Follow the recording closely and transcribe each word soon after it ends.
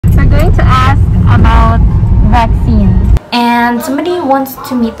going to ask about vaccine. And somebody wants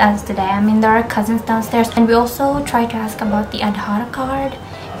to meet us today. I mean, there are cousins downstairs. And we also try to ask about the ADHAR card.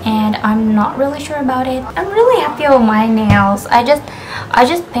 And I'm not really sure about it. I'm really happy with my nails. I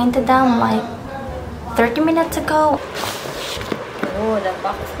just painted them like 30 minutes ago. Oh, the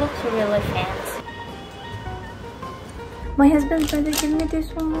box looks really fancy. My husband said to give me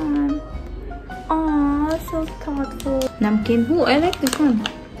this one. Aww, so thoughtful. Namkin. Oh, I like this one.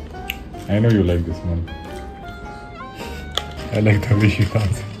 I know you like this one. I like the way she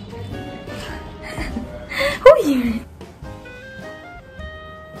fancy. Oh yeah.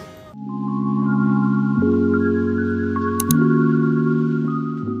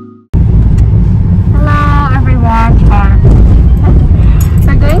 Hello everyone.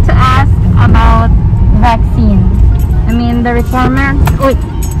 We're going to ask about vaccine. I mean the requirements. Wait.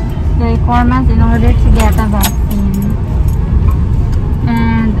 The requirements in order to get a vaccine.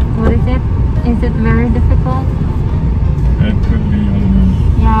 And what is it? Is it very difficult? It could be, I don't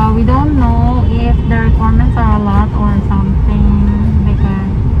know. Yeah, we don't know if the requirements are a lot or something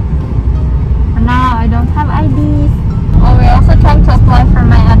because for now I don't have IDs. Oh, we're also trying to apply for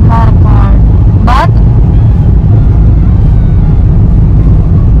my ADHAR card, but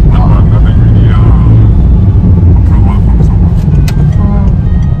Nothing really approval from someone.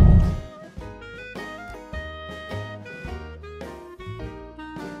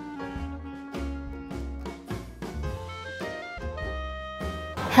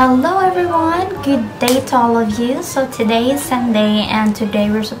 Hello everyone, good day to all of you. So today is Sunday and today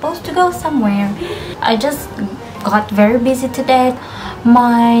we're supposed to go somewhere. I just got very busy today.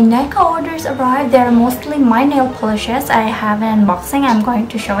 My NECA orders arrived. They're mostly my nail polishes. I have an unboxing. I'm going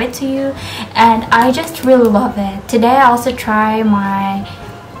to show it to you and I just really love it. Today I also tried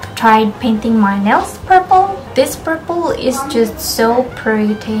painting my nails purple. This purple is just so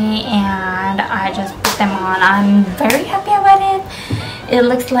pretty and I just put them on. I'm very happy about it. It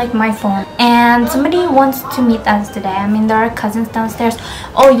looks like my phone. And somebody wants to meet us today. I mean, there are cousins downstairs.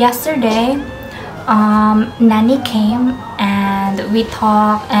 Oh, yesterday, Nanny came and we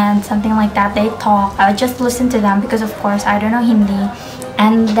talked and something like that. They talked. I just listened to them because, of course, I don't know Hindi.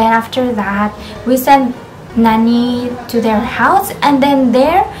 And then after that, we sent Nanny to their house. And then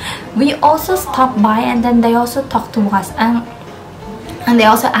there, we also stopped by and then they also talked to us. And they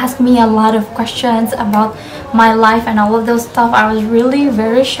also asked me a lot of questions about my life and all of those stuff. I was really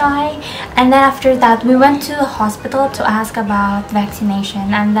very shy. And then after that we went to the hospital to ask about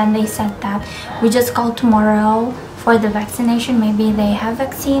vaccination, and then they said that we just call tomorrow for the vaccination. Maybe they have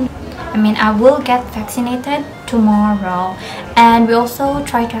vaccine. I mean, I will get vaccinated tomorrow. And we also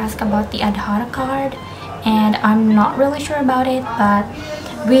try to ask about the ADHAR card, and I'm not really sure about it, but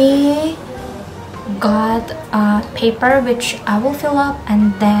we got a paper which I will fill up,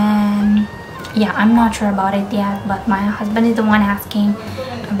 and then yeah, I'm not sure about it yet, but my husband is the one asking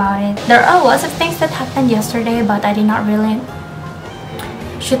about it. There are lots of things that happened yesterday, but I did not really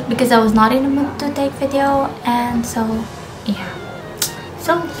shoot because I was not in the mood to take video, and so yeah,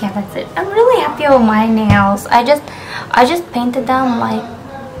 that's it. I'm really happy with my nails. I just painted them like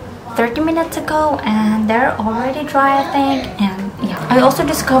 30 minutes ago and they're already dry, I think. And yeah, I also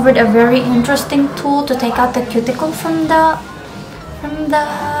discovered a very interesting tool to take out the cuticle from the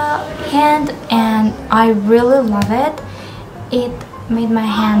hand, and I really love it. It made my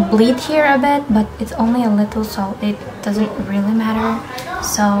hand bleed here a bit, but it's only a little, so it doesn't really matter.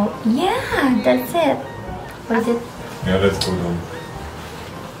 So yeah, that's it. What is it? Yeah, let's go down.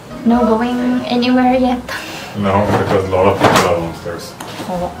 No going anywhere yet? No, because a lot of people are downstairs.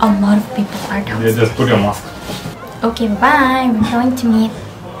 Oh, a lot of people are downstairs. Yeah, just put your mask. Okay, bye. We're going to meet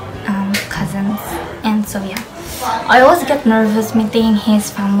cousins, and so yeah, I always get nervous meeting his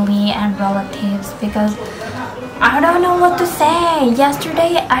family and relatives because I don't know what to say.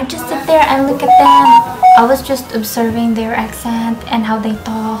 Yesterday I just sit there and look at them. I was just observing their accent and how they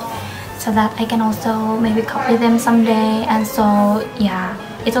talk so that I can also maybe copy them someday. And so yeah,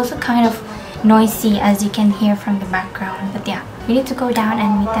 it's also kind of noisy as you can hear from the background, but yeah, we need to go down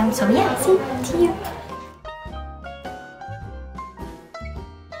and meet them. So yeah, see you.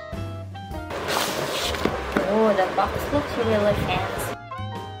 Oh, the box looks really fancy.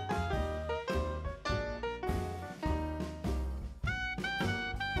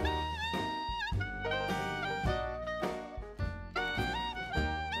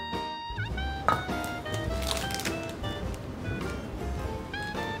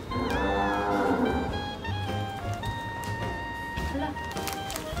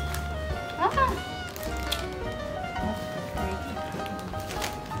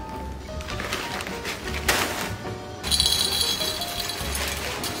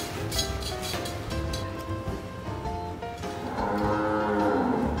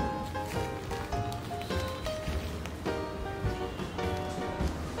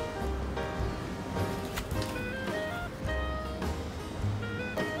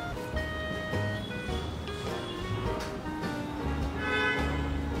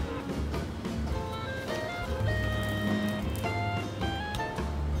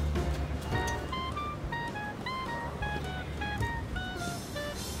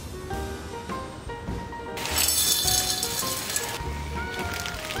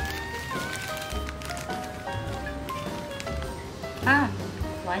 Ah,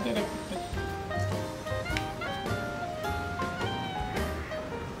 why did I put this?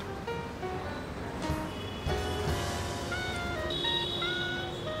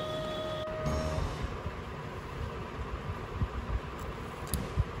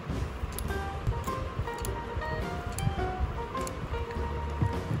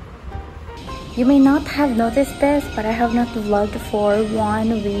 You may not have noticed this, but I have not vlogged for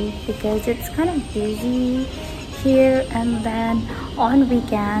 1 week because it's kind of busy here, and then on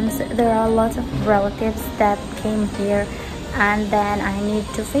weekends there are lots of relatives that came here, and then I need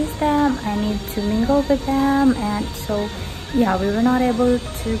to face them, I need to mingle with them, and so yeah, we were not able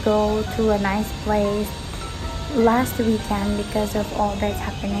to go to a nice place last weekend because of all that's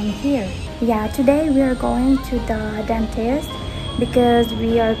happening here. Yeah, today we are going to the dentist because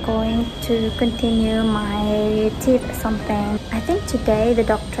we are going to continue my teeth something. I think today the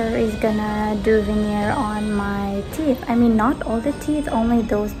doctor is gonna do veneer on my teeth. I mean, not all the teeth, only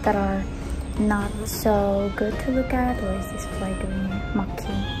those that are not so good to look at. What is this fly doing here?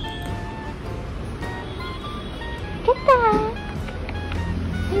 Monkey. Look at that!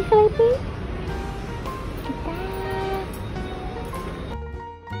 Hey, Felipe.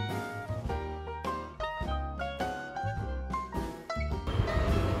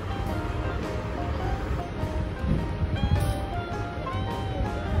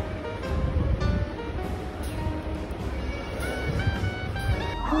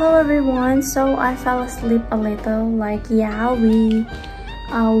 Hello everyone, so I fell asleep a little. Like, yeah, we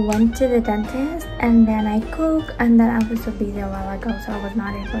went to the dentist and then I cooked, and then I was so busy a while ago, so I was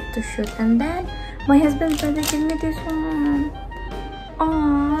not able to shoot. And then my husband's brother gave me this one.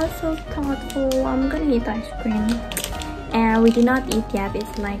 Aww, so thoughtful. I'm gonna eat ice cream, and we did not eat yet.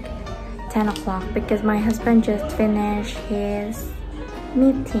 It's like 10 o'clock because my husband just finished his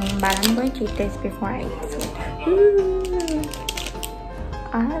meeting, but I'm going to eat this before I eat food.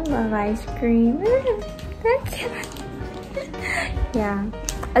 I love ice cream. Yeah.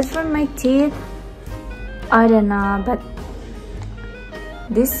 As for my teeth, I don't know, but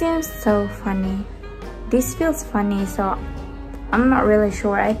this seems so funny. This feels funny, so I'm not really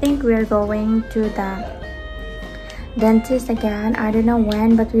sure. I think we're going to the dentist again. I don't know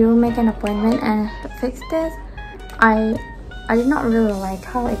when, but we will make an appointment and fix this. I did not really like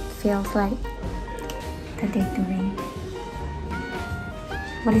how it feels like that they're doing.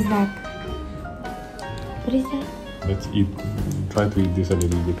 What is that? What is that? Let's eat. Try to eat this a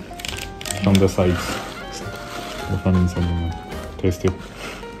little bit from the sides, from inside the mouth. Taste it.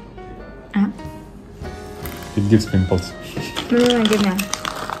 It gives pimples. No, give me.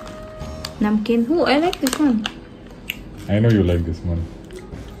 Namkeen. Oh, I like this one. I know you like this one.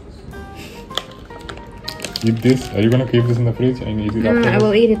 Eat this. Are you gonna keep this in the fridge and eat it after? I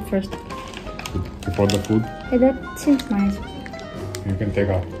will eat it first. Before the food? Hey, that seems nice. You can take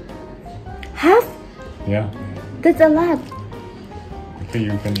half. Half? Yeah. That's a lot. Okay,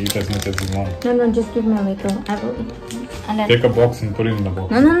 you can eat as much as you want. No, just give me a little. I will eat. And then... Take a box and put it in the box.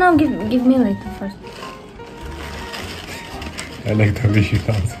 No, give me a little first. I like the way you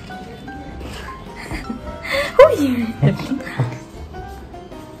dance. Who are you?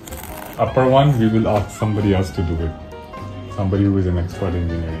 Upper one, we will ask somebody else to do it. Somebody who is an expert in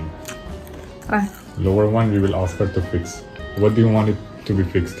engineering. Lower one, we will ask her to fix. What do you want it to be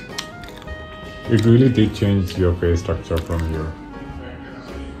fixed? It really did change your face structure from here.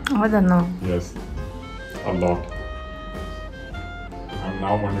 I don't know. Yes, a lot. I'm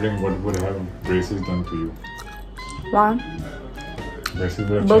now wondering what would have braces done to you. One. Braces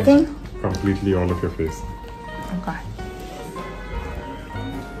would have Both changed completely all of your face. Okay.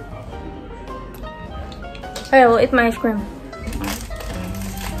 I will eat my ice cream.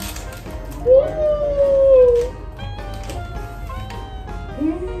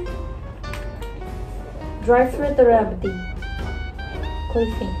 Dry fruit or rabdi?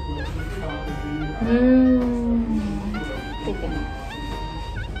 Coffee.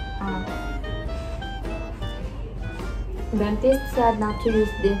 Dentist said not to use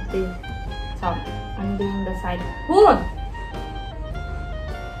this. So I'm doing the side. Hold!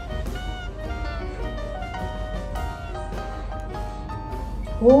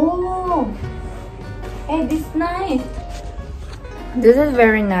 Oh! Hey, this is nice. This is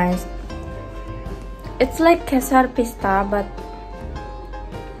very nice. It's like quesar pista, but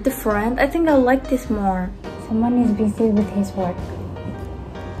different. I think I like this more. Someone is busy with his work.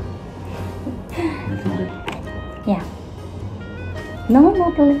 Little bit. Yeah. No,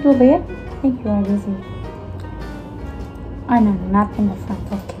 not a little bit. I think you are busy. Oh no, not in the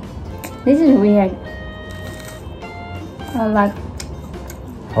front. Okay. This is weird. I like.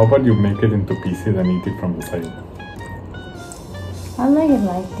 How about you make it into pieces and eat it from the side? I like it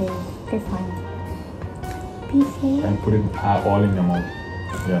like this. Okay, fine. PC. And put it all in your mouth.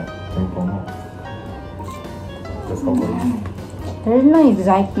 Yeah, simple mouth. That's how it is. There is no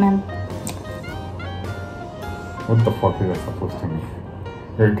excitement. What the fuck is that supposed to mean?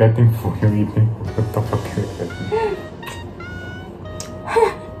 You're getting food, you're eating food. What the fuck is that?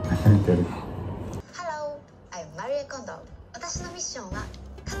 I don't get it. Hello, I'm Maria Kondo. 私のミッションは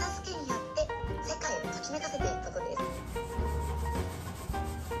片付けによって世界をときめかせていくことです。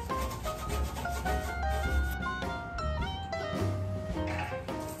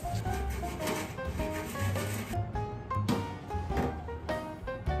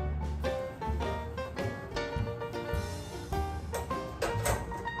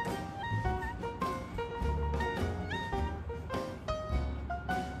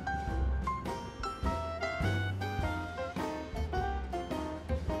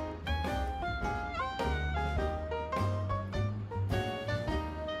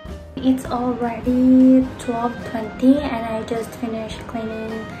It's already 12:20 and I just finished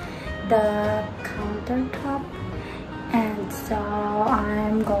cleaning the countertop, and so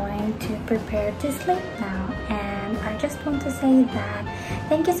I'm going to prepare to sleep now. And I just want to say that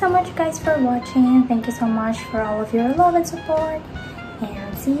thank you so much guys for watching. Thank you so much for all of your love and support,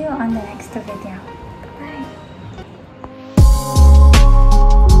 and see you on the next video. Bye.